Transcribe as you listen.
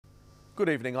Good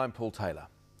evening, I'm Paul Taylor.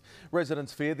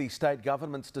 Residents fear the state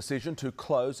government's decision to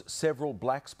close several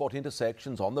black spot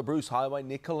intersections on the Bruce Highway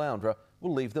near Caloundra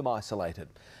will leave them isolated.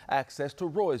 Access to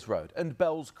Roy's Road and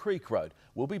Bells Creek Road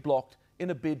will be blocked in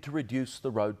a bid to reduce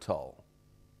the road toll.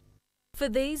 For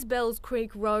these Bells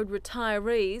Creek Road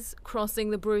retirees, crossing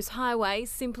the Bruce Highway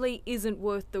simply isn't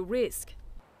worth the risk.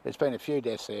 There's been a few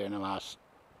deaths there in the last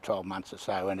 12 months or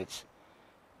so, and it's,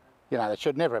 that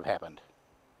should never have happened.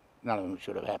 None of them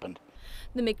should have happened.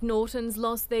 The McNaughtons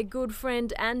lost their good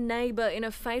friend and neighbour in a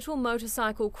fatal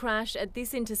motorcycle crash at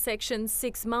this intersection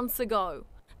 6 months ago.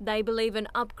 They believe an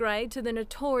upgrade to the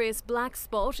notorious black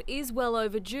spot is well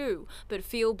overdue, but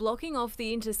feel blocking off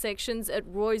the intersections at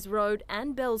Roy's Road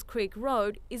and Bells Creek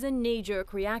Road is a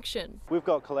knee-jerk reaction. We've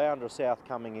got Caloundra South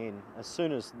coming in. As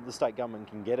soon as the state government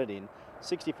can get it in,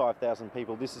 65,000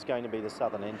 people, this is going to be the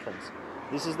southern entrance.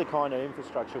 This is the kind of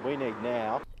infrastructure we need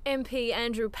now. MP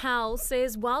Andrew Powell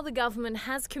says while the government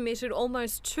has committed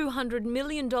almost $200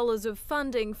 million of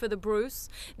funding for the Bruce,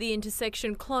 the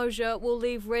intersection closure will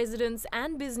leave residents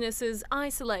and businesses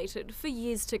isolated for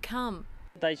years to come.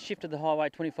 They shifted the highway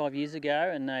 25 years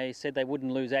ago and they said they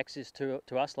wouldn't lose access to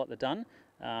us like they've done.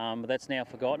 But that's now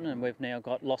forgotten and we've now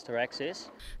lost our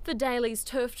access. For Daly's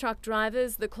turf truck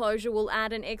drivers, the closure will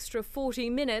add an extra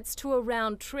 40 minutes to a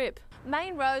round trip.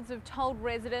 Main Roads have told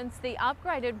residents the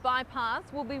upgraded bypass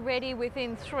will be ready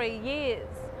within 3 years.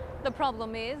 The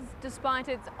problem is, despite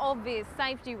its obvious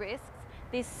safety risks,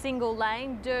 this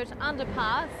single-lane dirt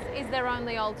underpass is their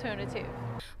only alternative.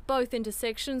 Both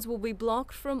intersections will be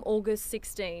blocked from August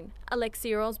 16.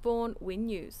 Alexia Osborne, Win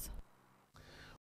News.